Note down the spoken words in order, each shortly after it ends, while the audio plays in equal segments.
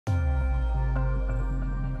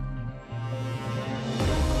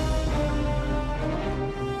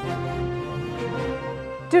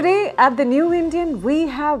Today at the New Indian, we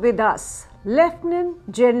have with us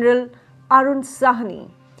Lieutenant General Arun Sahni,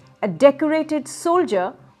 a decorated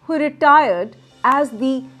soldier who retired as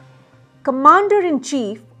the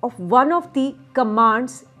Commander-in-Chief of one of the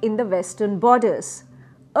commands in the Western borders.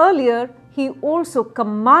 Earlier, he also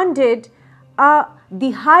commanded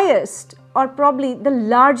the highest or probably the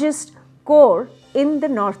largest corps in the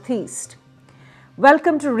Northeast.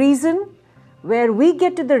 Welcome to Reason, where we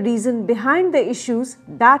get to the reason behind the issues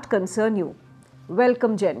that concern you.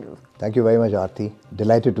 Welcome, General. Thank you very much, Aarti.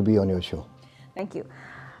 Delighted to be on your show. Thank you.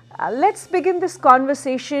 Let's begin this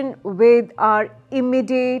conversation with our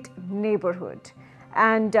immediate neighborhood.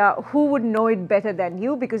 And who would know it better than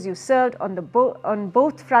you, because you served on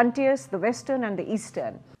both frontiers, the Western and the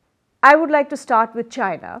Eastern. I would like to start with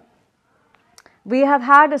China. We have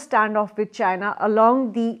had a standoff with China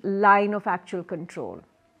along the line of actual control.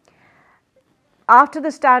 After the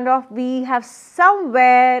standoff, we have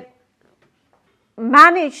somewhere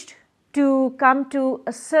managed to come to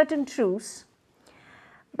a certain truce.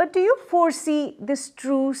 But do you foresee this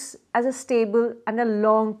truce as a stable and a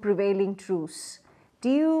long prevailing truce? Do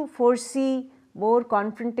you foresee more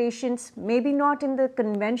confrontations, maybe not in the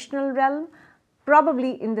conventional realm,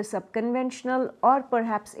 probably in the subconventional or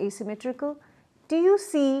perhaps asymmetrical? Do you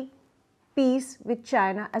see peace with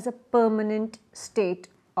China as a permanent state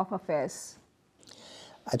of affairs?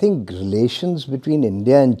 I think relations between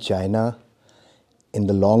India and China in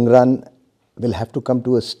the long run will have to come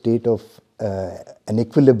to a state of an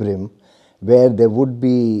equilibrium where there would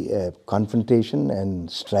be confrontation and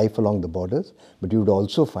strife along the borders, but you would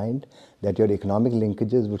also find that your economic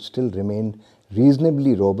linkages would still remain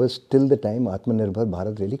reasonably robust till the time Atmanirbhar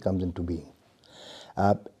Bharat really comes into being.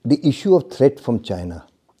 The issue of threat from China.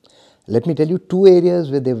 Let me tell you two areas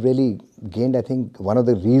where they've really gained. I think one of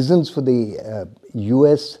the reasons for the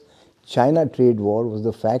US-China trade war was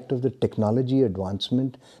the fact of the technology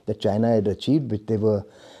advancement that China had achieved, which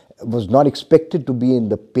was not expected to be in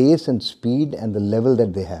the pace and speed and the level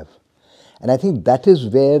that they have. And I think that is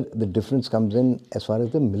where the difference comes in as far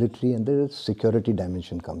as the military and the security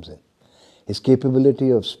dimension comes in. His capability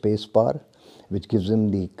of space power, which gives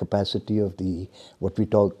him the capacity of what we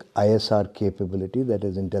talk ISR capability, that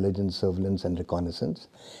is intelligence, surveillance and reconnaissance.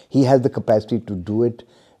 He has the capacity to do it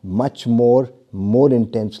much more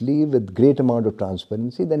intensely with great amount of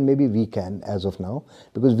transparency than maybe we can as of now,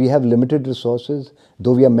 because we have limited resources.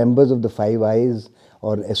 Though we are members of the Five Eyes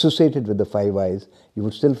or associated with the Five Eyes, you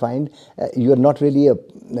would still find you are not really a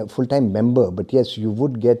full-time member, but yes, you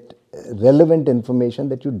would get relevant information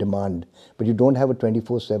that you demand, but you don't have a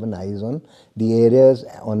 24/7 eyes on the areas,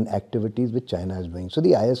 on activities which China is doing. So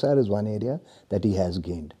the ISR is one area that he has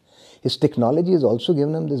gained. His technology has also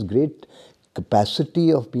given him this great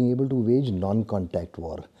capacity of being able to wage non-contact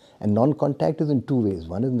war. And non-contact is in two ways.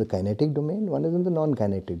 One is in the kinetic domain, one is in the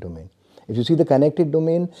non-kinetic domain. If you see the kinetic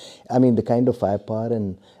domain, I mean the kind of firepower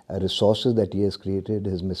and resources that he has created,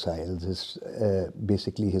 his missiles,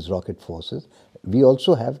 basically his rocket forces, we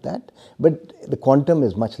also have that, but the quantum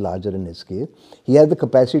is much larger in his case. He has the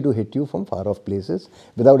capacity to hit you from far off places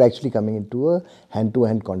without actually coming into a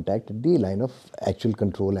hand-to-hand contact at the line of actual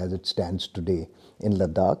control as it stands today in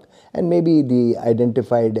Ladakh, and maybe the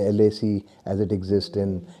identified LAC as it exists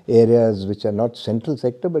in areas which are not central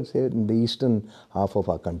sector, but say in the eastern half of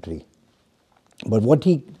our country. But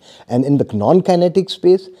and in the non-kinetic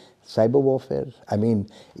space, cyber warfare, I mean,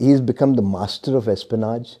 he's become the master of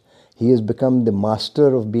espionage. He has become the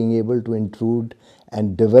master of being able to intrude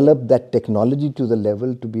and develop that technology to the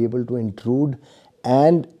level to be able to intrude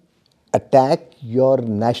and attack your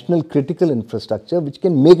national critical infrastructure, which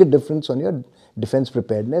can make a difference on your defense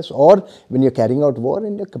preparedness, or when you're carrying out war,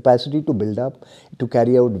 and your capacity to build up, to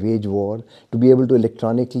carry out wage war, to be able to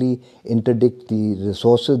electronically interdict the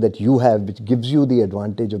resources that you have, which gives you the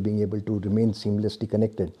advantage of being able to remain seamlessly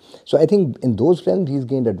connected. So I think in those realms he's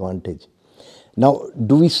gained advantage. Now,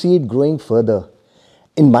 do we see it growing further?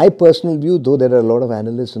 In my personal view, though there are a lot of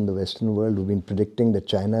analysts in the Western world who've been predicting that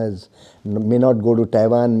China may not go to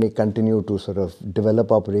Taiwan, may continue to sort of develop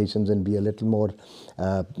operations and be a little more,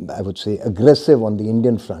 I would say, aggressive on the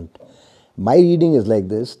Indian front. My reading is like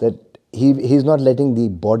this, that he's not letting the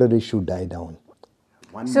border issue die down.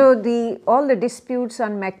 So all the disputes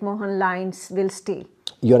on McMahon lines will stay?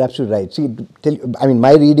 You're absolutely right. See,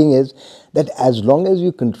 my reading is that as long as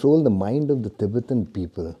you control the mind of the Tibetan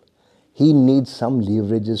people, he needs some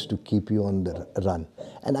leverages to keep you on the run.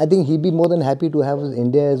 And I think he'd be more than happy to have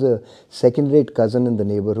India as a second-rate cousin in the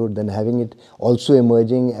neighborhood than having it also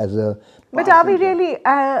emerging as a... But are we really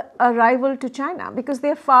a rival to China? Because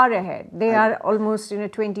they're far ahead. They are almost in a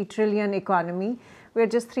 20 trillion economy. we're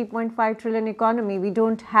just 3.5 trillion economy. We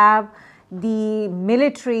don't have the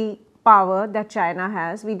military power that China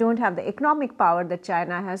has. We don't have the economic power that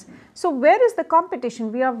China has. So where is the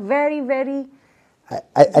competition? We are very, very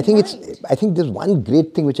I think there's one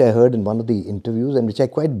great thing which I heard in one of the interviews and which I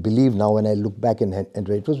quite believe now when I look back and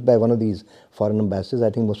it was by one of these foreign ambassadors. I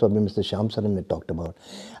think most probably Mr. Shyam Saran had talked about.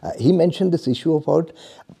 He mentioned this issue about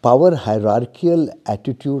power hierarchical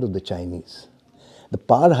attitude of the Chinese. The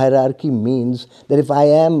power hierarchy means that if I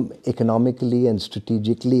am economically and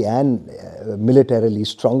strategically and militarily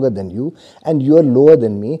stronger than you and you are lower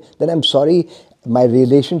than me, then I'm sorry, my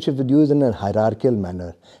relationship with you is in a hierarchical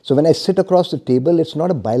manner. So when I sit across the table, it's not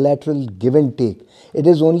a bilateral give and take. It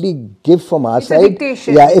is only give from our side. It's a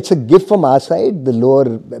dictation. Yeah, it's a give from our side, the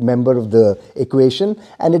lower member of the equation,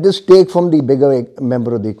 and it is take from the bigger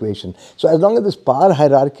member of the equation. So as long as this power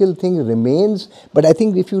hierarchical thing remains, but I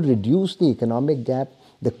think if you reduce the economic gap,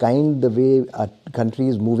 the way our country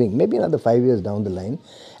is moving, maybe another 5 years down the line,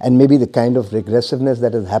 and maybe the kind of regressiveness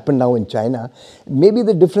that has happened now in China, maybe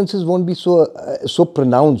the differences won't be so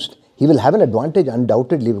pronounced. He will have an advantage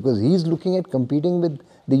undoubtedly because he's looking at competing with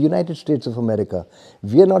the United States of America.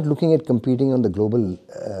 We are not looking at competing on the global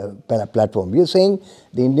platform. We are saying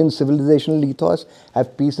the Indian civilizational ethos,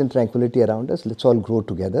 have peace and tranquility around us, let's all grow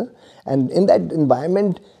together. And in that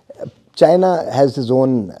environment, China has its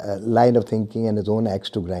own line of thinking and its own axe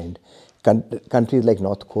to grind. Countries like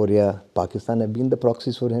North Korea, Pakistan have been the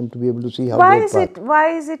proxies for him to be able to see how Why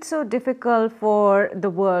is it so difficult for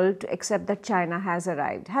the world to accept that China has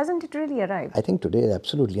arrived? Hasn't it really arrived? I think today,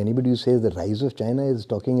 absolutely. Anybody who says the rise of China is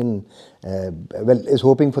talking is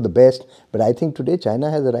hoping for the best. But I think today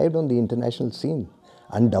China has arrived on the international scene.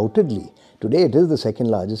 Undoubtedly. Today it is the second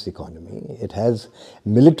largest economy. It has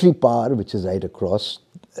military power which is right across.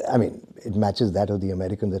 I mean, it matches that of the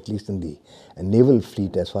Americans, at least in the naval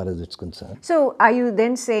fleet as far as it's concerned. So are you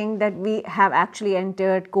then saying that we have actually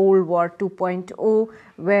entered Cold War 2.0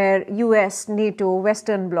 where US, NATO,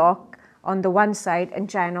 Western Bloc on the one side and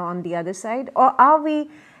China on the other side? Or are we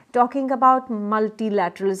talking about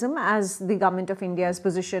multilateralism as the government of India's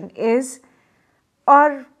position is?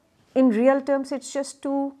 Or in real terms, it's just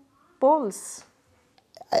two poles?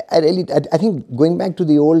 I think going back to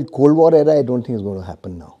the old Cold War era, I don't think it's going to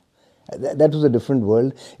happen now. That was a different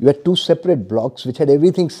world. You had two separate blocks which had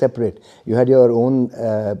everything separate. You had your own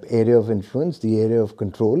area of influence, the area of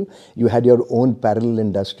control. You had your own parallel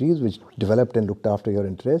industries which developed and looked after your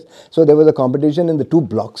interests. So there was a competition in the two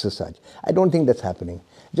blocks as such. I don't think that's happening.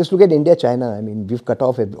 Just look at India, China. I mean, we've cut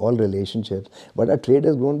off all relationships, but our trade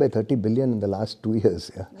has grown by 30 billion in the last 2 years.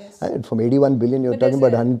 Yeah? Yes. And from 81 billion, you're talking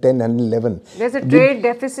about 110, 111. There's a trade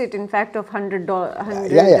deficit, in fact, of $100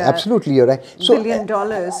 absolutely, you're right. Billion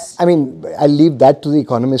dollars. I mean, I'll leave that to the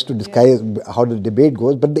economists to discuss how the debate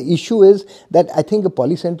goes. But the issue is that I think a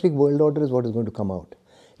polycentric world order is what is going to come out.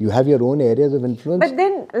 You have your own areas of influence. But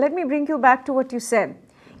then, let me bring you back to what you said.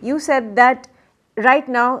 You said that right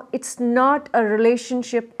now, it's not a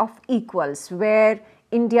relationship of equals where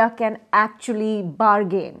India can actually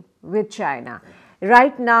bargain with China.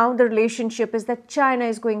 Right now, the relationship is that China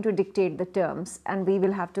is going to dictate the terms and we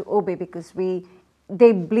will have to obey because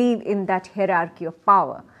they believe in that hierarchy of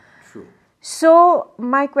power. True. So,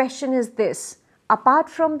 my question is this. Apart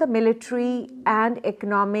from the military and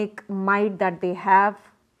economic might that they have,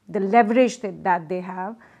 the leverage that they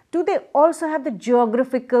have, do they also have the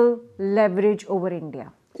geographical leverage over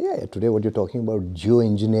India? Yeah, today what you're talking about,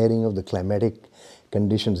 geoengineering of the climatic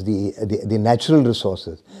conditions, the natural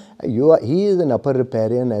resources. He is an upper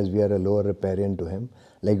riparian as we are a lower riparian to him,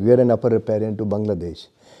 like we are an upper riparian to Bangladesh.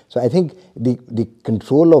 So I think the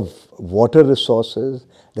control of water resources,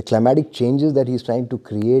 the climatic changes that he's trying to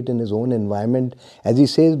create in his own environment, as he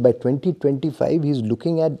says, by 2025, he's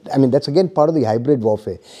looking at, I mean, that's again part of the hybrid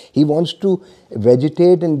warfare. He wants to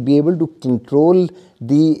vegetate and be able to control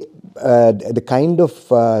the kind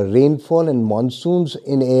of rainfall and monsoons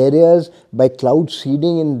in areas by cloud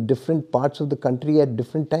seeding in different parts of the country at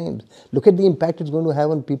different times. Look at the impact it's going to have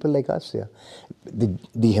on people like us here.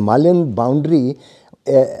 The Himalayan boundary,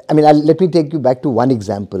 I mean, let me take you back to one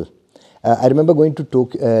example. I remember going to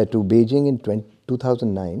Beijing in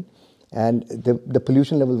 2009 and the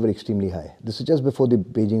pollution levels were extremely high. This is just before the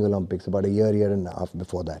Beijing Olympics, about a year and a half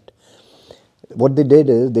before that. What they did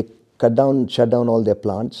is they shut down all their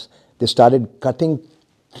plants. They started cutting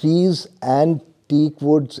trees and teak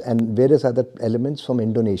woods and various other elements from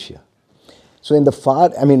Indonesia. So in the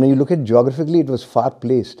when you look at geographically, it was far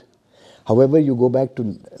placed. However, you go back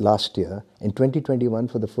to last year, in 2021,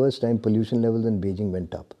 for the first time, pollution levels in Beijing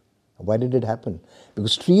went up. Why did it happen?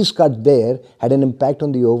 Because trees cut there had an impact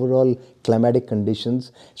on the overall climatic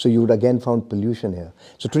conditions, so you would again found pollution here.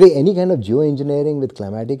 So today any kind of geoengineering with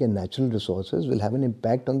climatic and natural resources will have an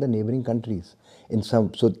impact on the neighboring countries.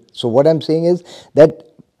 So what I'm saying is that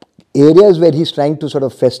areas where he's trying to sort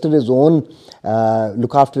of fester his own,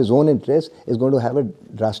 look after his own interests, is going to have a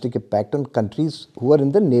drastic impact on countries who are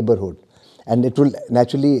in the neighborhood. And it will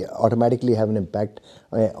naturally automatically have an impact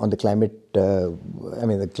on the climate,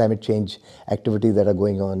 the climate change activities that are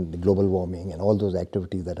going on, the global warming and all those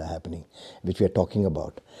activities that are happening, which we are talking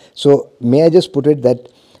about. So may I just put it that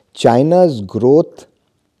China's growth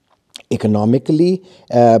economically,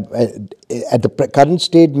 at the current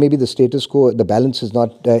state, maybe the status quo, the balance is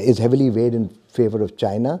not, is heavily weighed in favor of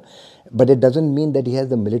China, but it doesn't mean that he has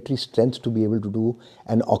the military strength to be able to do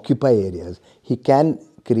and occupy areas. He can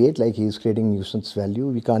create, like he is creating nuisance value.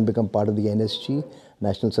 We can't become part of the NSG,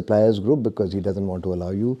 National Suppliers Group, because he doesn't want to allow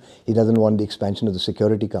you. He doesn't want the expansion of the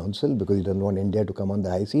Security Council because he doesn't want India to come on the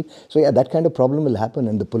high seat. So yeah, that kind of problem will happen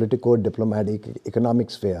in the political, diplomatic, economic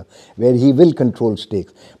sphere, where he will control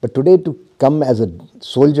stakes. But today, to come as a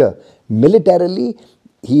soldier, militarily,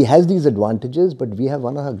 he has these advantages, but we have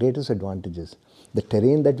one of our greatest advantages. The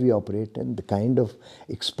terrain that we operate in, the kind of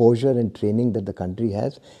exposure and training that the country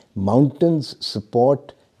has, mountains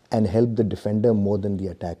support and help the defender more than the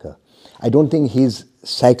attacker. I don't think he's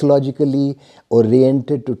psychologically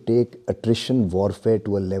oriented to take attrition warfare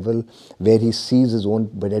to a level where he sees his own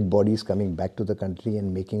dead bodies coming back to the country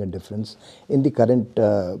and making a difference in the current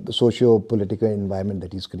socio-political environment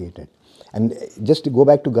that he's created. And just to go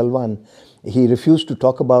back to Galwan, he refused to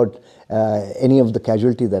talk about any of the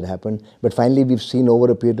casualties that happened. But finally, we've seen over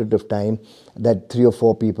a period of time that 3 or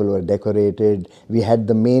 4 people were decorated. We had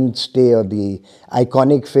the mainstay or the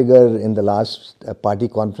iconic figure in the last party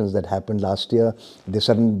conference that happened last year. They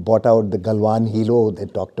suddenly bought out the Galwan hero they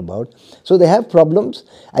talked about. So they have problems.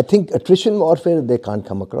 I think attrition warfare they can't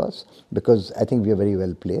come across because I think we are very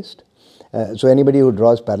well placed. So anybody who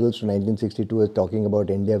draws parallels to 1962 is talking about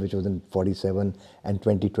India, which was in 47 and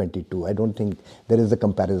 2022. I don't think there is a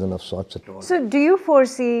comparison of sorts at all. So do you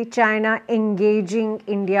foresee China engaging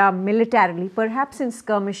India militarily, perhaps in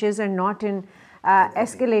skirmishes and not in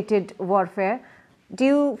escalated warfare? Do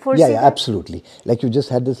you foresee Yeah, absolutely. Like you just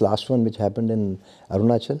had this last one which happened in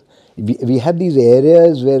Arunachal. We have these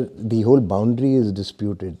areas where the whole boundary is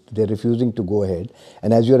disputed. They're refusing to go ahead.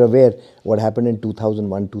 And as you're aware, what happened in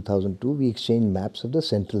 2001, 2002, we exchanged maps of the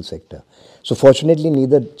central sector. So fortunately,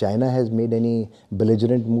 neither China has made any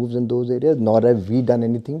belligerent moves in those areas, nor have we done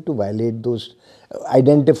anything to violate those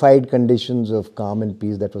identified conditions of calm and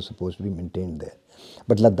peace that were supposed to be maintained there.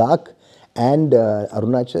 But Ladakh and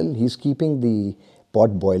Arunachal, he's keeping the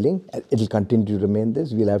pot boiling. It will continue to remain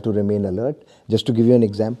this. We'll have to remain alert. Just to give you an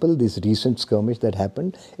example, this recent skirmish that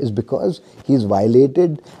happened is because he's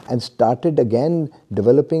violated and started again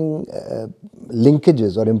developing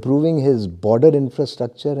linkages or improving his border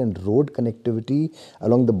infrastructure and road connectivity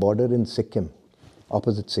along the border in Sikkim,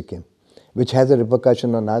 opposite Sikkim, which has a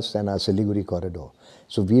repercussion on us and our Siliguri corridor.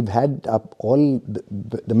 So we've had up all,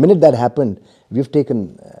 the minute that happened, we've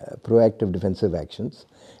taken proactive defensive actions.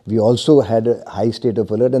 We also had a high state of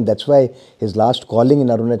alert, and that's why his last calling in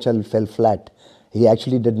Arunachal fell flat. He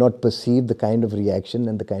actually did not perceive the kind of reaction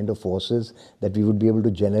and the kind of forces that we would be able to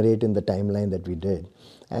generate in the timeline that we did.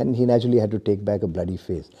 And he naturally had to take back a bloody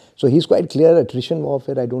face. So he's quite clear, attrition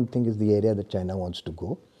warfare I don't think is the area that China wants to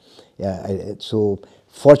go. Yeah, so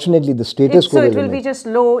fortunately the status quo so it will be just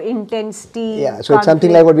low intensity. Yeah, so it's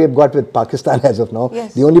something like what we have got with Pakistan as of now.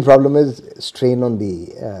 Yes. The only problem is strain on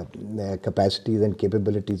the capacities and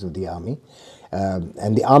capabilities of the army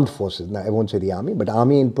and the armed forces. Now I won't say the army, but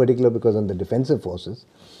army in particular, because on the defensive forces,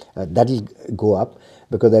 that will go up.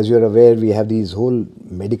 Because as you're aware, we have these whole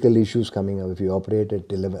medical issues coming up. If you operate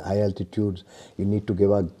at high altitudes, you need to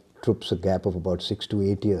give our troops a gap of about 6 to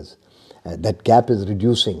 8 years. That gap is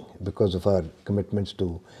reducing because of our commitments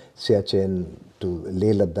to Siachen, to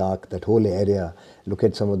Leh Ladakh, that whole area. Look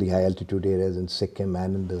at some of the high altitude areas in Sikkim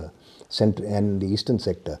and in the central and the eastern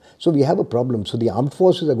sector. So we have a problem. So the armed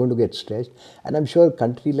forces are going to get stretched, and I'm sure a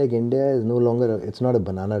country like India is no longer, it's not a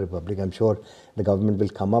banana republic. I'm sure the government will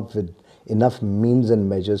come up with enough means and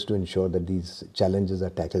measures to ensure that these challenges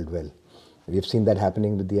are tackled well. We've seen that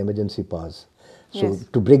happening with the emergency powers. So yes.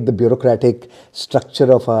 To break the bureaucratic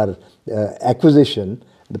structure of our acquisition,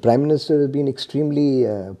 the Prime Minister has been extremely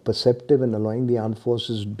perceptive in allowing the armed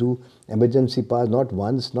forces to do emergency powers not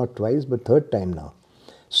once, not twice, but third time now,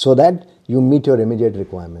 so that you meet your immediate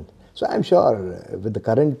requirement. So I'm sure with the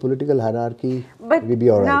current political hierarchy, we'll be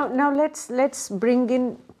all right. Now let's bring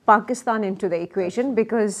in Pakistan into the equation,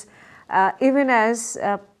 because even as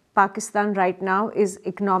Pakistan right now is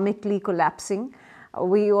economically collapsing.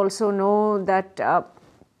 We also know that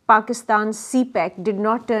Pakistan's CPEC did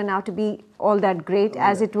not turn out to be all that great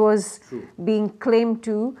as it was being claimed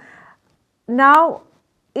to. Now,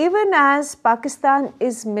 even as Pakistan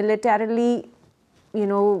is militarily,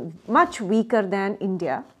 much weaker than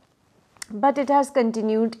India, but it has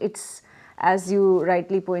continued its, as you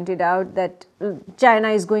rightly pointed out, that China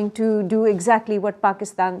is going to do exactly what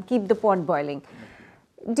Pakistan, keep the pot boiling.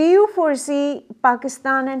 Do you foresee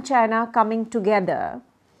Pakistan and China coming together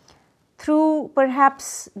through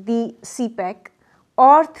perhaps the CPEC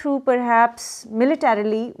or through perhaps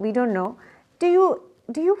militarily, we don't know. Do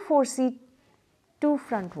you foresee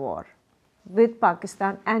two-front war with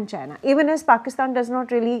Pakistan and China, even as Pakistan does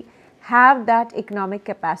not really have that economic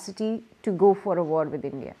capacity to go for a war with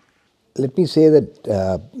India? Let me say that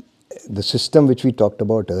the system which we talked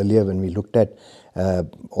about earlier when we looked at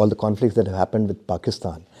all the conflicts that have happened with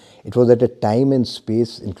Pakistan, it was at a time and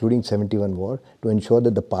space, including 71 war, to ensure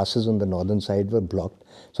that the passes on the northern side were blocked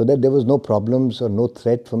so that there was no problems or no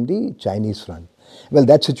threat from the Chinese front. Well,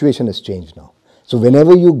 that situation has changed now. So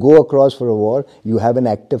whenever you go across for a war, you have an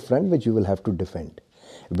active front which you will have to defend.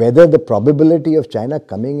 Whether the probability of China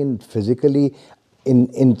coming in physically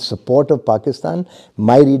in support of Pakistan,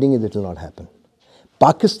 my reading is it will not happen.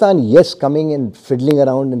 Pakistan, yes, coming and fiddling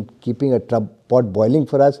around and keeping a pot boiling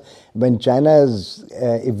for us. When China is,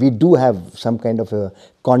 if we do have some kind of a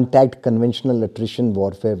contact conventional attrition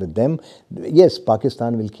warfare with them, yes,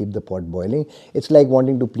 Pakistan will keep the pot boiling. It's like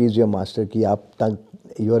wanting to please your master, ki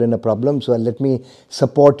you're in a problem, so let me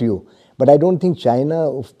support you. But I don't think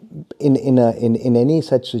China, in any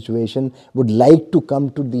such situation, would like to come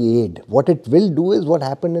to the aid. What it will do is what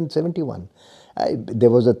happened in 71. There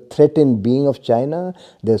was a threat in being of China.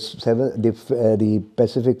 The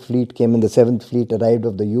Pacific Fleet came in, the 7th Fleet arrived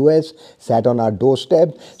of the US, sat on our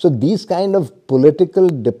doorstep. So these kind of political,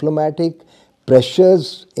 diplomatic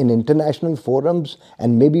pressures in international forums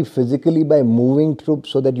and maybe physically by moving troops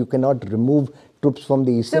so that you cannot remove troops from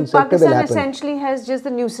the eastern sector will happen. So Pakistan essentially has just the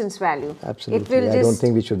nuisance value. Absolutely. I don't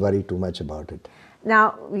think we should worry too much about it.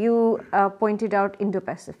 Now, you pointed out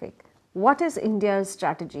Indo-Pacific. What is India's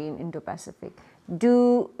strategy in Indo-Pacific?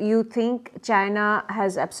 Do you think China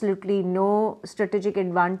has absolutely no strategic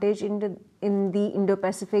advantage in the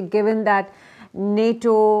Indo-Pacific, given that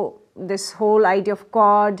NATO, this whole idea of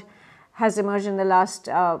Quad, has emerged in the last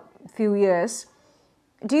few years?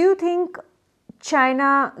 Do you think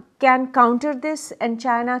China can counter this and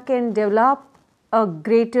China can develop a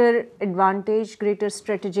greater advantage, greater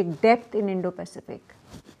strategic depth in Indo-Pacific?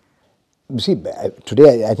 See,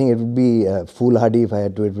 today I think it would be foolhardy if I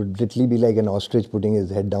had to. It would literally be like an ostrich putting his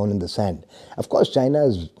head down in the sand. Of course, China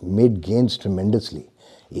has made gains tremendously.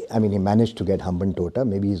 I mean, he managed to get Hambantota.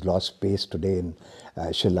 Maybe he's lost pace today in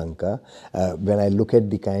Sri Lanka. When I look at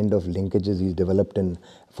the kind of linkages he's developed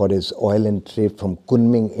for his oil and trade from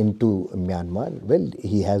Kunming into Myanmar, well,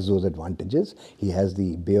 he has those advantages. He has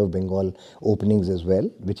the Bay of Bengal openings as well,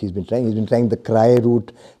 which he's been trying. He's been trying the Krai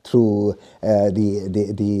route through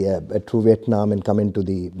through Vietnam and come into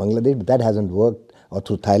the Bangladesh, but that hasn't worked, or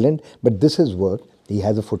through Thailand. But this has worked. He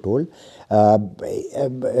has a foothold.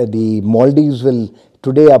 The Maldives will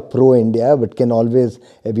today are pro-India, but can always,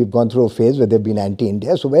 we've gone through a phase where they've been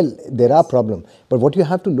anti-India. So, well, there are problems. But what you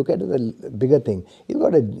have to look at is a bigger thing. He's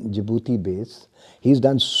got a Djibouti base. He's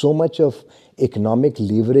done so much of economic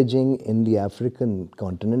leveraging in the African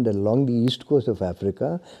continent, along the east coast of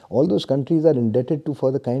Africa. All those countries are indebted to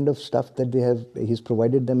for the kind of stuff that they have, he's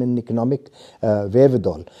provided them in economic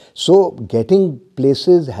wherewithal. So getting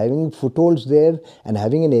places, having footholds there and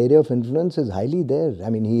having an area of influence is highly there. I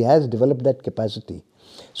mean, he has developed that capacity.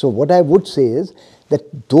 So what I would say is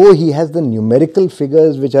that though he has the numerical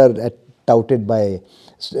figures which are touted by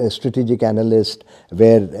strategic analyst,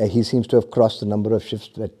 where he seems to have crossed the number of ships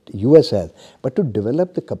that US has, but to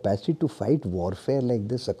develop the capacity to fight warfare like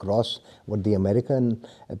this across what the American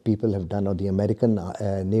people have done, or the American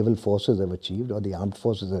naval forces have achieved, or the armed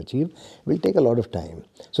forces have achieved, will take a lot of time.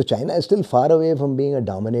 So China is still far away from being a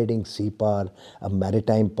dominating sea power, a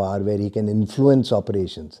maritime power where he can influence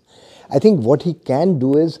operations. I think what he can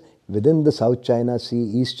do is within the South China Sea,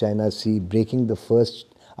 East China Sea, breaking the first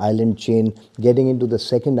island chain, getting into the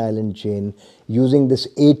second island chain, using this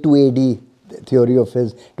A to AD theory of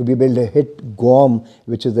his to be able to hit Guam,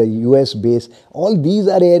 which is a US base. All these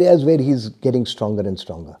are areas where he's getting stronger and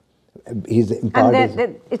stronger. He's empowered.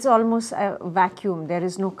 And it's almost a vacuum. There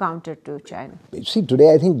is no counter to China. See,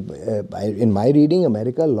 today I think, in my reading,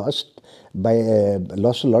 America lost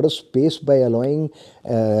lost a lot of space by allowing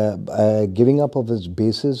giving up of its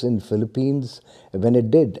bases in Philippines when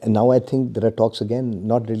it did. And now I think there are talks again,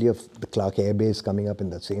 not really of the Clark Air Base coming up in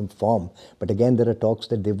the same form, but again there are talks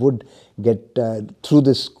that they would get through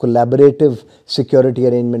this collaborative security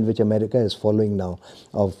arrangement which America is following now,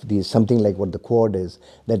 of the something like what the Quad is,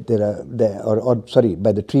 that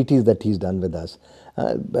by the treaties that he's done with us.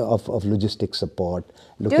 Of logistic support.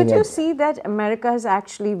 Don't you see that America has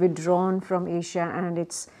actually withdrawn from Asia and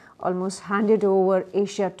it's almost handed over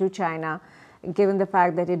Asia to China, given the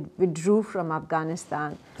fact that it withdrew from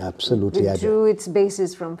Afghanistan? Absolutely. Withdrew its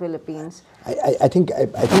bases from Philippines. I think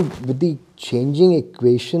with the changing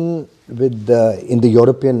equation with in the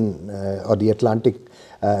European or the Atlantic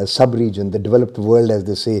sub-region, the developed world, as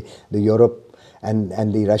they say, the Europe and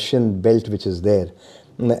the Russian belt which is there,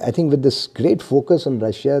 I think with this great focus on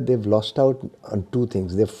Russia, they've lost out on two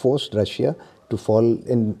things. They've forced Russia to fall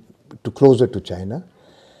to closer to China.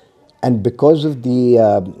 And because of the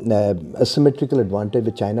asymmetrical advantage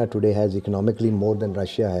that China today has economically more than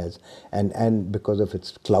Russia has, and because of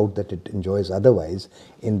its clout that it enjoys otherwise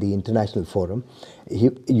in the international forum,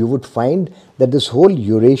 you would find that this whole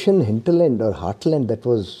Eurasian hinterland or heartland, that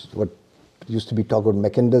was what used to be talked about,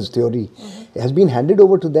 Mackinder's theory, has been handed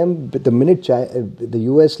over to them. But the minute the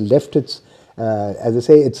US left its, as I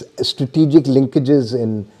say, its strategic linkages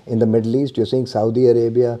in the Middle East, you're saying Saudi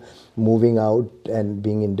Arabia moving out and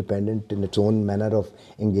being independent in its own manner of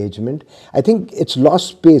engagement. I think it's lost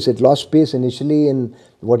space. It lost space initially in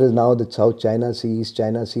what is now the South China Sea, East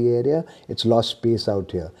China Sea area. It's lost space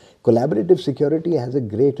out here. Collaborative security has a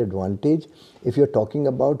great advantage if you're talking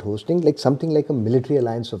about hosting like something like a military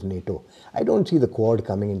alliance of NATO. I don't see the Quad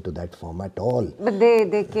coming into that form at all. But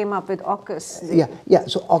they came up with AUKUS. Yeah.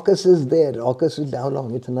 So AUKUS is there. AUKUS is how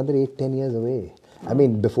long? It's another 8-10 years away. I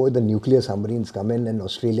mean, before the nuclear submarines come in and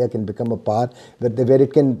Australia can become a power where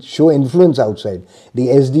it can show influence outside. The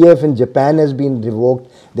SDF in Japan has been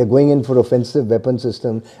revoked. They're going in for offensive weapon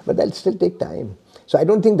system, but that'll still take time. So I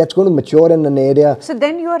don't think that's going to mature in an area. So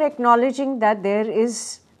then you are acknowledging that there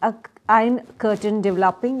is a Iron Curtain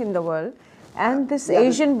developing in the world, and this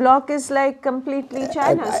Asian bloc is like completely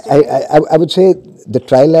China's. I would say the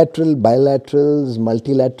trilateral, bilaterals,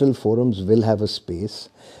 multilateral forums will have a space.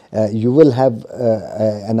 You will have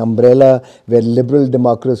an umbrella where liberal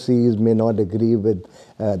democracies may not agree with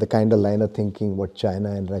the kind of line of thinking what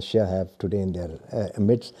China and Russia have today in their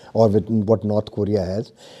midst, or with what North Korea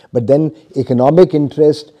has. But then economic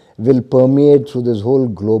interest will permeate through this whole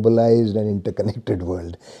globalized and interconnected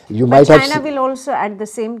world. But China will also at the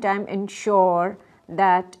same time ensure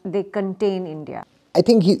that they contain India. I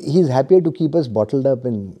think he's happier to keep us bottled up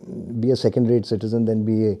and be a second-rate citizen than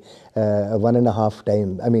be a 1.5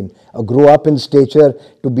 time. I mean, grow up in stature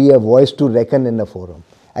to be a voice to reckon in a forum.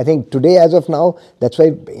 I think today, as of now, that's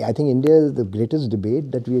why I think India is the greatest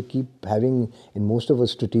debate that we keep having in most of our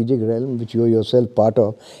strategic realm, which you are yourself part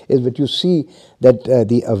of, is that you see that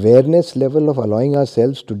the awareness level of allowing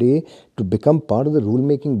ourselves today to become part of the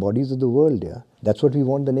rule-making bodies of the world. Yeah, that's what we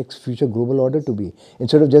want the next future global order to be,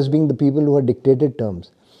 instead of just being the people who are dictated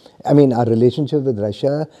terms. I mean, our relationship with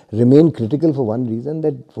Russia remain critical for one reason,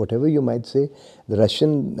 that whatever you might say, the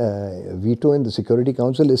Russian veto in the Security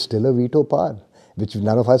Council is still a veto power, which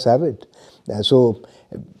none of us have it. So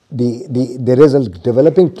there is a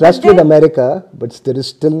developing trust with America, but there is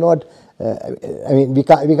still not. I mean, we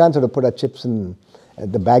can't sort of put our chips in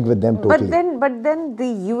the bag with them totally. But then the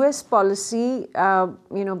U.S. policy,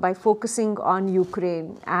 by focusing on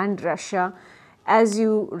Ukraine and Russia, as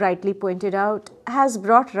you rightly pointed out, has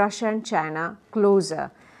brought Russia and China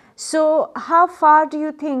closer. So how far do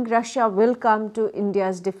you think Russia will come to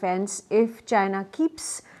India's defense if China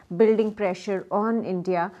keeps building pressure on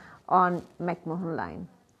India on McMahon line?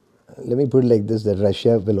 Let me put it like this, that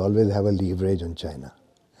Russia will always have a leverage on China.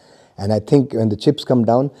 And I think when the chips come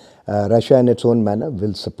down, Russia in its own manner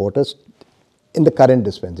will support us in the current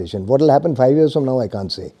dispensation. What will happen 5 years from now, I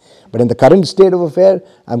can't say. But in the current state of affair,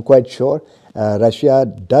 I'm quite sure Russia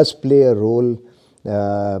does play a role,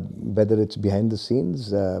 whether it's behind the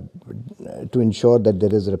scenes, to ensure that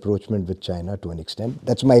there is rapprochement with China to an extent.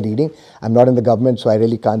 That's my reading. I'm not in the government, so I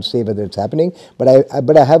really can't say whether it's happening. But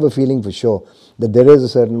I have a feeling for sure that there is a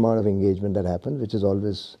certain amount of engagement that happens, which is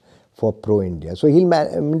always for pro-India. So he'll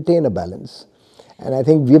maintain a balance. And I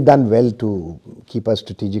think we've done well to keep our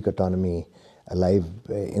strategic autonomy alive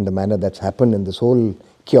in the manner that's happened in this whole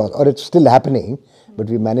chaos. Or it's still happening, but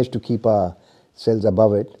we managed to keep ourselves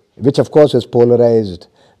above it, which of course has polarized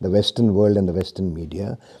the Western world and the Western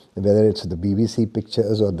media, whether it's the BBC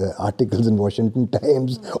pictures or the articles in Washington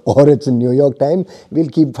Times or it's in New York Times. We'll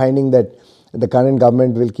keep finding that the current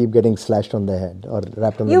government will keep getting slashed on the head or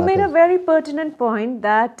wrapped on the You knuckles. made a very pertinent point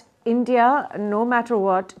that India, no matter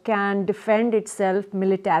what, can defend itself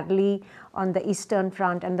militarily on the Eastern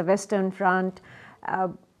Front and the Western Front.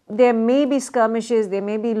 There may be skirmishes, there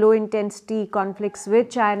may be low intensity conflicts with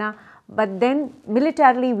China, but then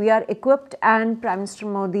militarily we are equipped, and Prime Minister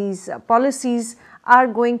Modi's policies are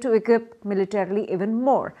going to equip militarily even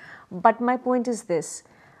more. But my point is this: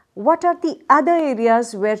 what are the other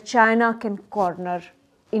areas where China can corner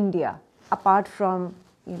India apart from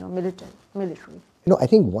military? I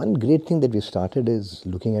think one great thing that we started is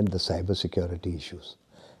looking at the cyber security issues.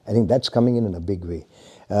 I think that's coming in a big way.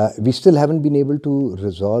 We still haven't been able to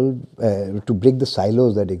resolve, to break the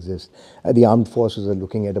silos that exist. The armed forces are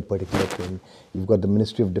looking at a particular thing. You've got the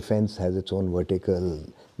Ministry of Defense has its own vertical.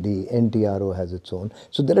 The NTRO has its own.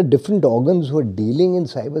 So there are different organs who are dealing in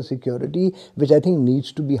cyber security, which I think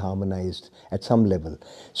needs to be harmonized at some level.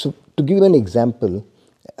 So to give you an example,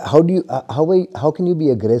 how can you be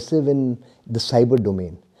aggressive in the cyber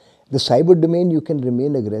domain? The cyber domain you can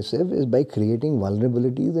remain aggressive is by creating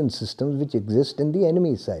vulnerabilities in systems which exist in the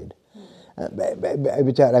enemy side.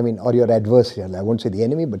 Which are, or your adversary, I won't say the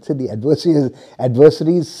enemy, but say the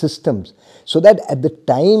adversary's systems. So that at the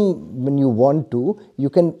time when you want to, you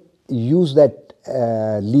can use that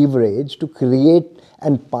leverage to create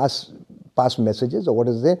and pass messages, or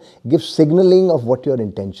give signaling of what your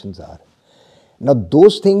intentions are. Now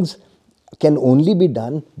those things can only be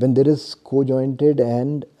done when there is co-jointed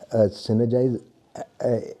and synergized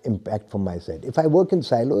impact from my side. If I work in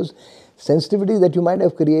silos, sensitivity that you might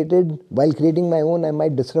have created while creating my own, I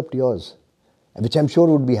might disrupt yours, which I'm sure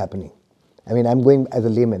would be happening. I'm going as a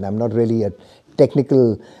layman. I'm not really a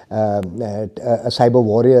technical a cyber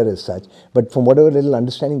warrior as such, but from whatever little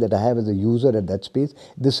understanding that I have as a user at that space,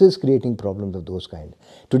 this is creating problems of those kind.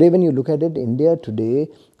 Today, when you look at it, India today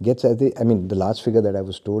gets, the last figure that I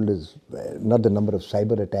was told is not the number of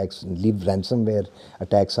cyber attacks, and leave ransomware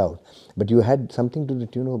attacks out, but you had something to the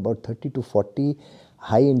tune of about 30 to 40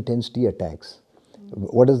 high intensity attacks.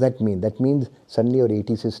 What does that mean? That means suddenly your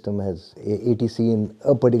ATC in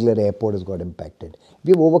a particular airport has got impacted.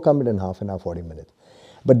 We've overcome it in half an hour, 40 minutes.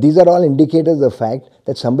 But these are all indicators of the fact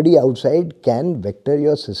that somebody outside can vector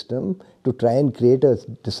your system to try and create a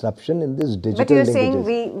disruption in this digital. But you're linkages.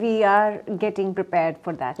 saying we are getting prepared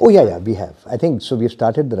for that. Oh yeah, we have. I think so. We've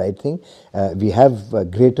started the right thing. We have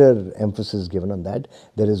greater emphasis given on that.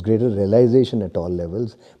 There is greater realization at all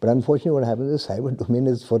levels. But unfortunately, what happens is cyber domain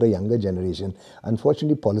is for a younger generation.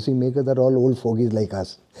 Unfortunately, policymakers are all old fogies like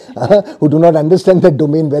us who do not understand that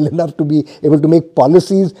domain well enough to be able to make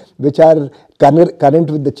policies which are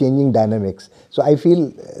current with the changing dynamics. So I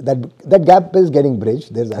feel that gap is getting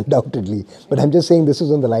bridged. There's undoubtedly, but I'm just saying this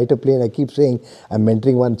is on the lighter plane. I keep saying I'm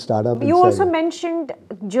mentoring one startup. You also mentioned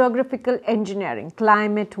geographical engineering,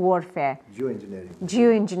 climate warfare,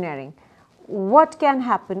 geoengineering. What can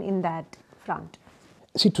happen in that front?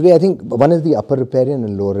 See, today I think one is the upper riparian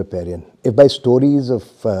and lower riparian. If by stories of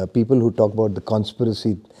people who talk about the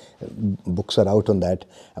conspiracy, books are out on that,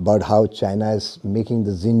 about how China is making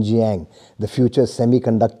the Xinjiang the future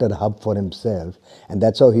semiconductor hub for himself, and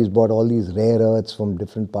that's how he's bought all these rare earths from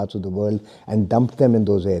different parts of the world and dumped them in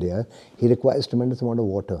those areas. He requires tremendous amount of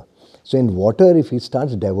water. So in water, if he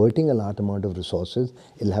starts diverting a large amount of resources,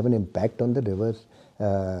 it'll have an impact on the river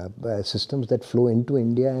systems that flow into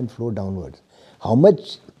India and flow downwards. How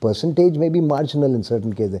much percentage may be marginal in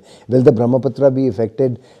certain cases. Will the Brahmaputra be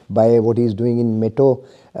affected by what he's doing in Meto?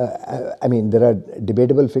 There are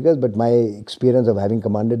debatable figures, but my experience of having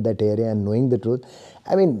commanded that area and knowing the truth,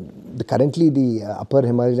 currently the upper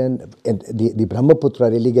Himalayan, the Brahmaputra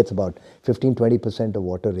really gets about 15-20% of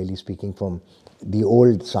water, really speaking, from the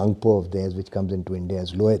old Sangpo of theirs, which comes into India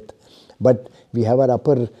as Lohit. But we have our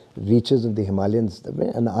upper reaches of the Himalayas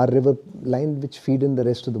and our river line which feed in the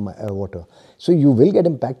rest of the water. So you will get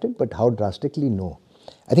impacted, but how drastically? No.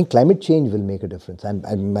 I think climate change will make a difference.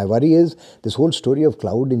 And my worry is this whole story of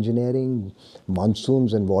cloud engineering,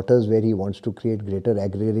 monsoons and waters where he wants to create greater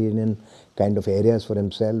agrarian kind of areas for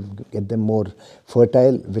himself, get them more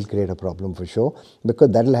fertile, will create a problem for sure,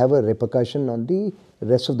 because that will have a repercussion on the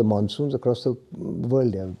rest of the monsoons across the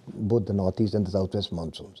world, both the northeast and the southwest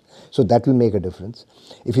monsoons. So that will make a difference.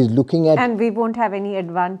 If he's looking at... And we won't have any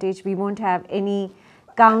advantage, we won't have any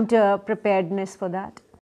counter preparedness for that.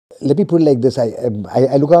 Let me put it like this. I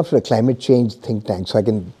look after a climate change think tank, so I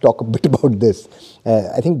can talk a bit about this.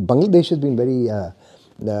 I think Bangladesh has been very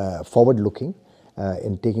forward-looking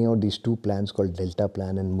in taking out these two plans called Delta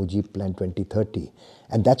Plan and Mujib Plan 2030.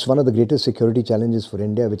 And that's one of the greatest security challenges for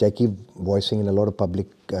India, which I keep voicing in a lot of public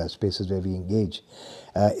spaces where we engage.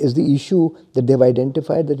 is the issue that they've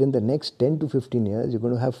identified that in the next 10 to 15 years, you're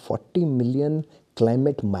going to have 40 million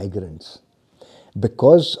climate migrants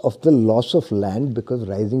because of the loss of land, because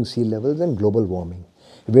rising sea levels and global warming.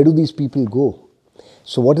 Where do these people go?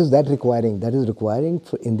 So what is that requiring? That is requiring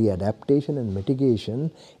in the adaptation and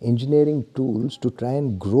mitigation, engineering tools to try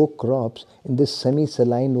and grow crops in this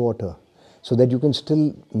semi-saline water so that you can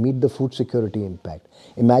still meet the food security impact.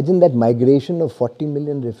 Imagine that migration of 40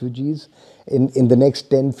 million refugees in the next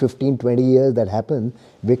 10, 15, 20 years that happen.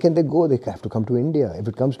 Where can they go? They have to come to India. If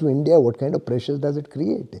it comes to India, what kind of pressures does it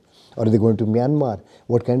create? Or are they going to Myanmar?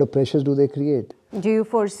 What kind of pressures do they create? Do you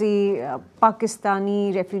foresee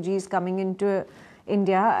Pakistani refugees coming into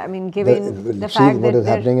India? I mean, given the fact what that is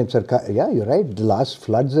happening in Sarkar. Yeah, you're right. The last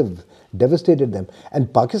floods have devastated them.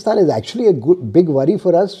 And Pakistan is actually a big worry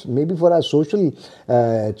for us, maybe for our social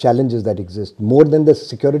challenges that exist, more than the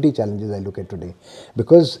security challenges I look at today.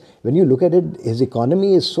 Because when you look at it, his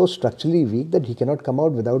economy is so structurally weak that he cannot come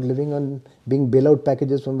out without living on being bailout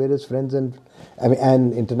packages from various friends and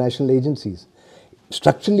international agencies.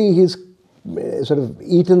 Structurally, he's sort of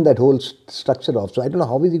eaten that whole structure off. So I don't know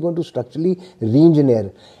how is he going to structurally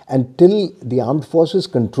re-engineer. Until the armed forces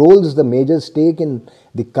controls the major stake in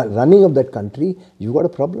the running of that country, you've got a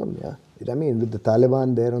problem. Yeah, I mean, with the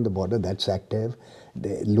Taliban there on the border, that's active.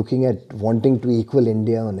 They're looking at wanting to equal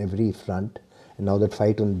India on every front. And now that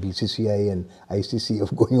fight on BCCI and ICC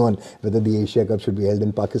of going on, whether the Asia Cup should be held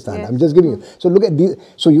in Pakistan. Yes. I'm just giving you. So look at these.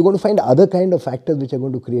 So you're going to find other kind of factors which are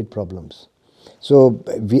going to create problems. So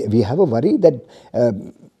we have a worry that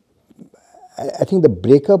I think the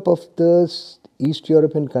breakup of the East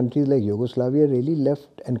European countries like Yugoslavia really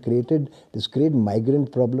left and created this great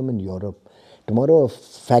migrant problem in Europe. Tomorrow, a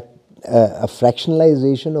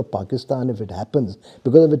fractionalization of Pakistan, if it happens,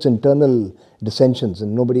 because of its internal dissensions,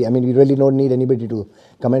 and nobody, I mean, we really don't need anybody to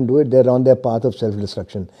come and do it. They're on their path of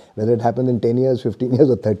self-destruction. Whether it happens in 10 years, 15 years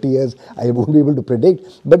or 30 years, I won't be able to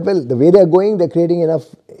predict. But well, the way they're going, they're creating enough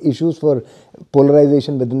issues for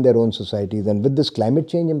polarization within their own societies. And with this climate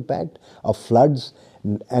change impact of floods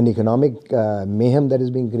and economic mayhem that is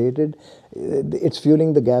being created, it's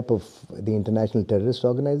fueling the gap of the international terrorist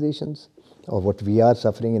organizations, or what we are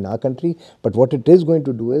suffering in our country. But what it is going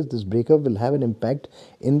to do is this breakup will have an impact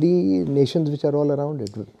in the nations which are all around it.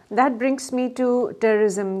 That brings me to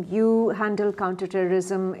terrorism. You handle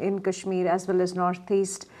counter-terrorism in Kashmir as well as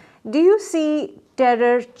Northeast. Do you see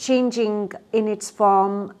terror changing in its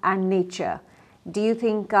form and nature? Do you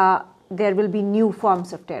think there will be new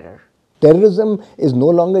forms of terror? Terrorism is no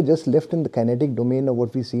longer just left in the kinetic domain of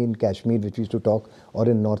what we see in Kashmir, which we used to talk, or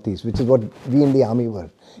in Northeast, which is what we in the army were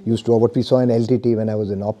used to, or what we saw in LTT when I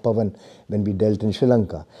was in Op Pavan, when we dealt in Sri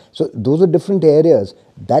Lanka. So those are different areas.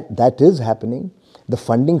 That is happening. The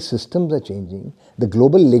funding systems are changing. The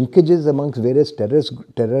global linkages amongst various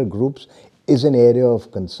terror groups is an area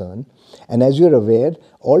of concern. And as you're aware,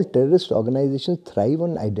 all terrorist organizations thrive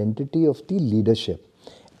on identity of the leadership.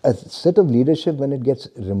 A set of leadership, when it gets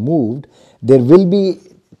removed, there will be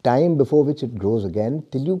time before which it grows again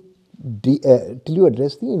till you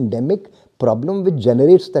address the endemic problem which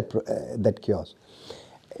generates that chaos.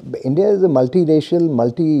 India is a multiracial,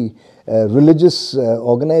 multi-religious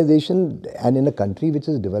organization, and in a country which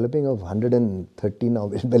is developing of 130 now,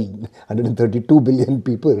 132 billion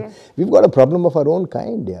people, yes. We've got a problem of our own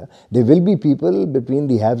kind. Yeah, there will be people between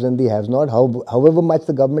the haves and the have-not, however much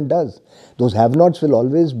the government does. Those have-nots will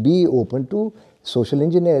always be open to social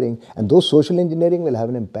engineering, and those social engineering will have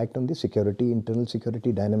an impact on the security, internal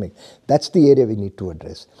security dynamic. That's the area we need to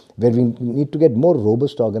address, where we need to get more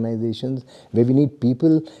robust organizations, where we need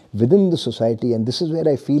people within the society, and this is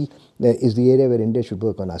where I feel is the area where India should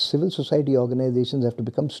work on. Our civil society organizations have to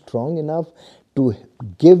become strong enough to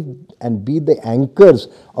give and be the anchors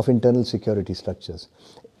of internal security structures.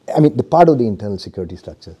 I mean, the part of the internal security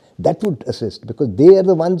structure. That would assist, because they are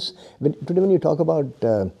the ones, today when you talk about,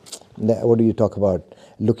 what do you talk about?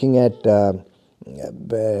 Looking at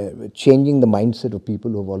changing the mindset of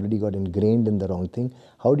people who have already got ingrained in the wrong thing.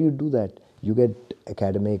 How do you do that? You get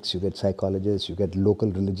academics, you get psychologists, you get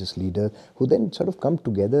local religious leaders who then sort of come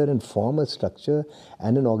together and form a structure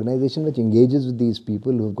and an organization which engages with these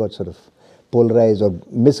people who've got sort of polarized or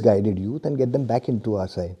misguided youth and get them back into our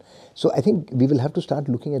side. So I think we will have to start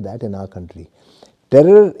looking at that in our country.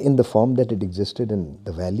 Terror in the form that it existed in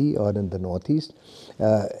the valley or in the Northeast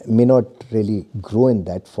may not really grow in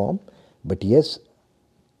that form, but yes,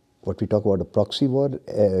 what we talk about a proxy war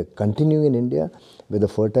continuing in India with a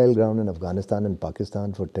fertile ground in Afghanistan and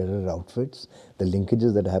Pakistan for terror outfits, the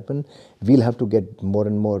linkages that happen, we'll have to get more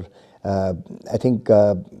and more I think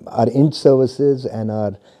our inch services and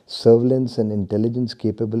our surveillance and intelligence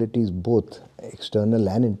capabilities, both external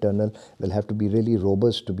and internal, will have to be really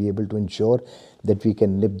robust to be able to ensure that we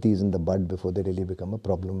can nip these in the bud before they really become a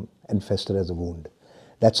problem and fester as a wound.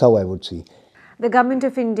 That's how I would see. The Government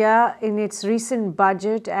of India, in its recent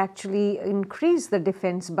budget, actually increased the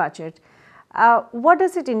defense budget. What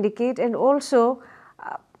does it indicate? And also,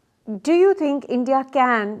 do you think India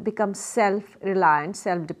can become self-reliant,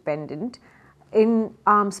 self-dependent in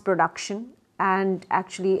arms production and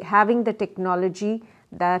actually having the technology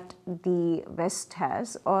that the West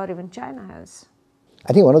has or even China has?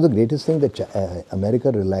 I think one of the greatest things that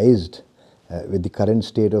America realized with the current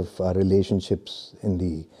state of our relationships in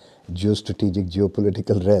the geostrategic,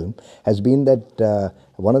 geopolitical realm has been that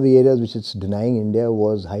one of the areas which it's denying India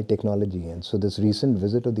was high technology. And so this recent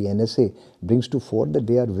visit of the NSA brings to fore that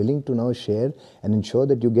they are willing to now share and ensure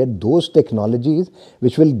that you get those technologies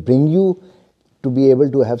which will bring you to be able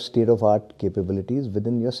to have state-of-art capabilities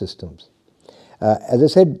within your systems. As I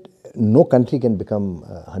said, no country can become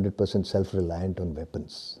 100% self-reliant on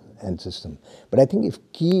weapons and systems. But I think if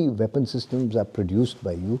key weapon systems are produced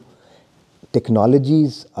by you,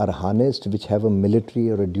 technologies are harnessed which have a military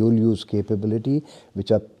or a dual use capability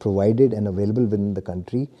which are provided and available within the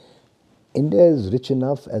country, India is rich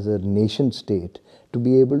enough as a nation state to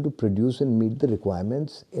be able to produce and meet the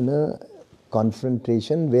requirements in a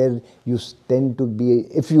confrontation where you tend to be,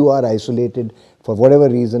 if you are isolated for whatever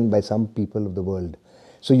reason by some people of the world.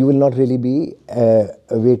 So you will not really be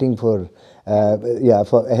waiting for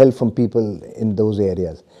help from people in those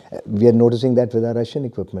areas. We are noticing that with our Russian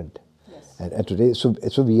equipment. And today, so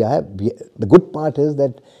the good part is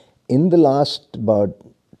that in the last about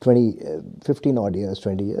 15 odd years,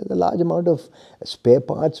 20 years, a large amount of spare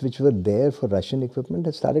parts which were there for Russian equipment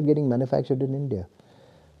has started getting manufactured in India.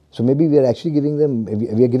 So maybe we are actually giving them,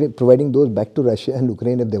 we are providing those back to Russia and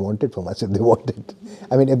Ukraine if they want it from us, if they want it.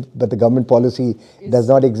 I mean, but the government policy does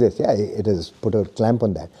not exist. Yeah, it has put a clamp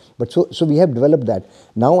on that. But so we have developed that.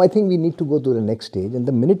 Now I think we need to go to the next stage. And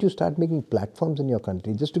the minute you start making platforms in your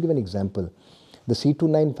country, just to give an example, the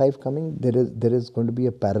C295 coming, there is going to be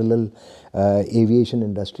a parallel aviation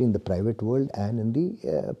industry in the private world and in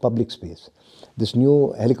the public space. This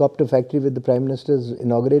new helicopter factory with the Prime Minister has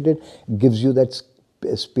inaugurated gives you that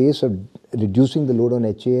space of reducing the load on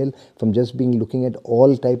HAL from just being looking at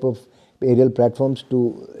all type of aerial platforms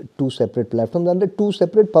to two separate platforms under two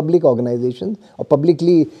separate public organizations or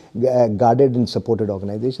publicly guarded and supported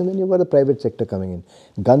organizations. Then you've got the private sector coming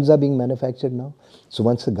in. Guns are being manufactured now. So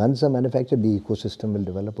once the guns are manufactured, the ecosystem will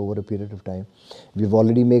develop over a period of time. We've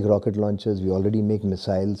already make rocket launchers, we already make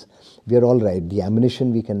missiles. We are all right. The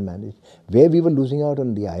ammunition we can manage. Where we were losing out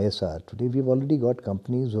on the ISR, today we've already got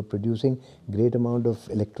companies who are producing great amount of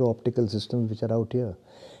electro-optical systems which are out here.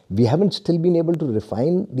 We haven't still been able to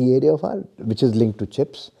refine the area of our, which is linked to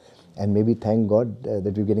chips. And maybe thank God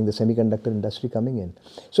that we're getting the semiconductor industry coming in.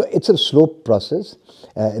 So it's a slow process.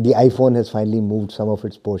 The iPhone has finally moved some of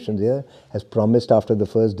its portions here, has promised after the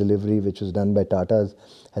first delivery, which was done by Tata's,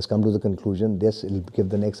 has come to the conclusion, this will give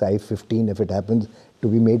the next i15, if it happens, to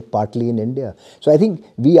be made partly in India. So I think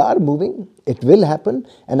we are moving, it will happen.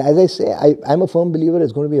 And as I say, I'm a firm believer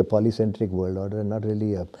it's going to be a polycentric world order, not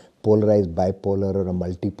really a polarized bipolar or a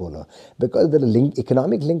multipolar, because the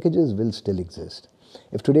economic linkages will still exist.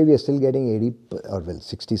 If today we are still getting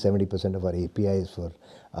 60-70% of our APIs for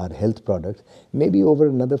our health products, maybe over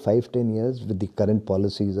another 5-10 years with the current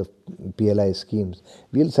policies of PLI schemes,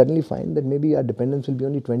 we'll suddenly find that maybe our dependence will be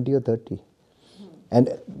only 20 or 30.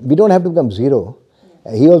 And we don't have to become zero.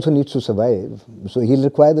 He also needs to survive. So he'll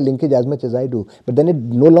require the linkage as much as I do. But then it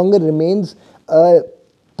no longer remains a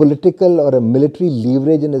political or a military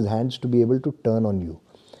leverage in his hands to be able to turn on you.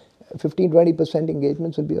 15-20%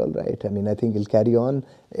 engagements will be all right. I mean, I think it'll carry on,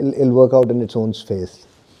 it'll work out in its own space.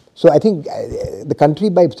 So I think the country,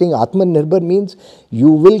 by saying Atmanirbhar, means you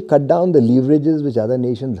will cut down the leverages which other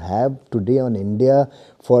nations have today on India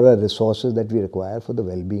for our resources that we require for the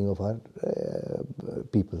well-being of our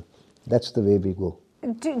people. That's the way we go.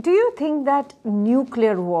 Do you think that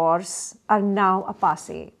nuclear wars are now a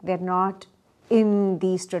passé? They're not in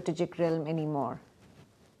the strategic realm anymore?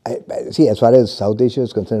 See, as far as South Asia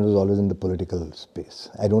is concerned, it was always in the political space.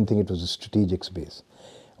 I don't think it was a strategic space.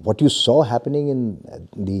 What you saw happening in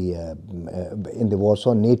the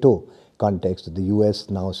Warsaw NATO context, the US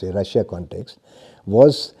now say Russia context,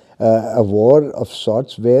 was a war of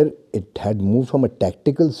sorts where it had moved from a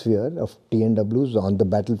tactical sphere of TNWs on the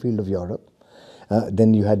battlefield of Europe.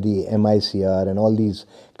 Then you had the MICR and all these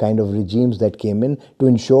kind of regimes that came in to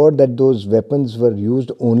ensure that those weapons were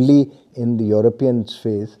used only in the European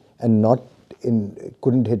space and not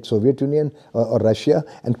couldn't hit Soviet Union or Russia,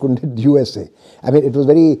 and couldn't hit USA. I mean, it was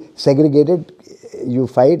very segregated. You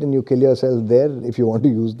fight and you kill yourself there if you want to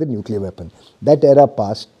use the nuclear weapon. That era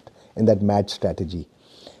passed in that mad strategy.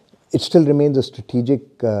 It still remains a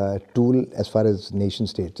strategic tool as far as nation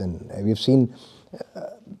states, and we've seen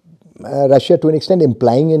Russia to an extent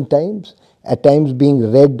implying in times, at times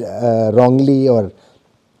being read wrongly or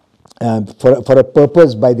for a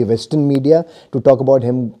purpose by the Western media to talk about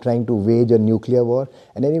him trying to wage a nuclear war.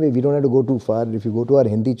 And anyway, we don't have to go too far. If you go to our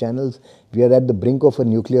Hindi channels, we are at the brink of a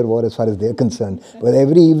nuclear war as far as they're concerned. But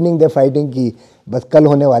every evening they're fighting ki bas kal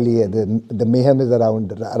hone wali hai, the mayhem is around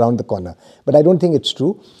the corner. But I don't think it's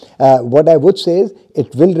true. What I would say is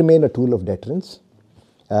it will remain a tool of deterrence.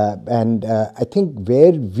 And I think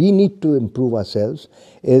where we need to improve ourselves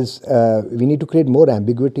is we need to create more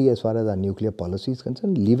ambiguity as far as our nuclear policy is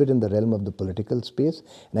concerned, leave it in the realm of the political space.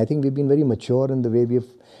 And I think we've been very mature in the way we've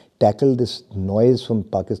tackled this noise from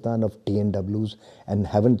Pakistan of TNWs and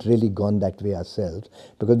haven't really gone that way ourselves,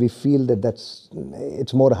 because we feel that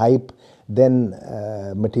it's more hype than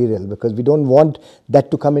material, because we don't want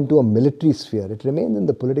that to come into a military sphere. It remains in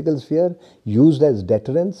the political sphere, used as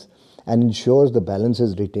deterrence, and ensures the balance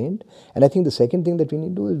is retained. And I think the second thing that we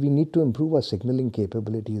need to do is we need to improve our signaling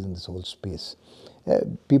capabilities in this whole space.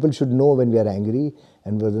 People should know when we are angry,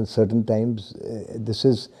 and within certain times this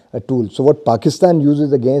is a tool. So what Pakistan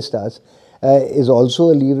uses against us is also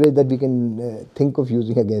a leverage that we can think of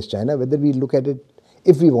using against China, whether we look at it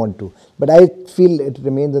if we want to. But I feel it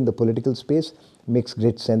remains in the political space, makes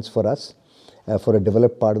great sense for us, for a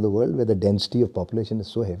developed part of the world where the density of population is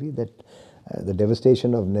so heavy that the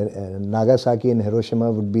devastation of Nagasaki and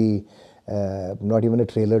Hiroshima would be not even a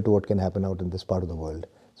trailer to what can happen out in this part of the world.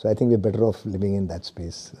 So I think we're better off living in that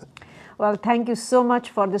space. Well, thank you so much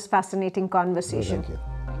for this fascinating conversation. Thank you.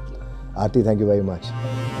 Aarti, thank you very much.